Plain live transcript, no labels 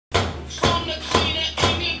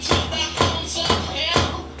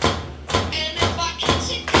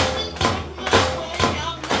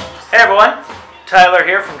everyone, Tyler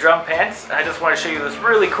here from DrumPants. I just want to show you this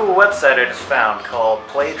really cool website I just found called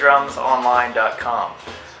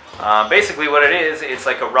playdrumsonline.com. Basically what it is, it's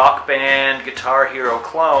like a Rock Band, Guitar Hero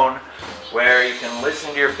clone where you can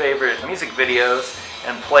listen to your favorite music videos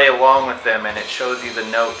and play along with them, and it shows you the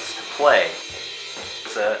notes to play.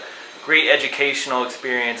 It's a great educational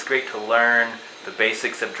experience, great to learn the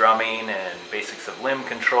basics of drumming and basics of limb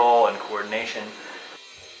control and coordination.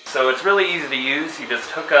 So it's really easy to use. You just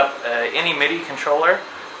hook up any MIDI controller,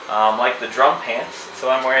 like the DrumPants. So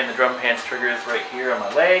I'm wearing the DrumPants triggers right here on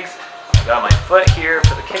my legs. I've got my foot here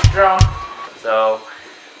for the kick drum. So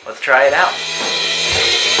let's try it out.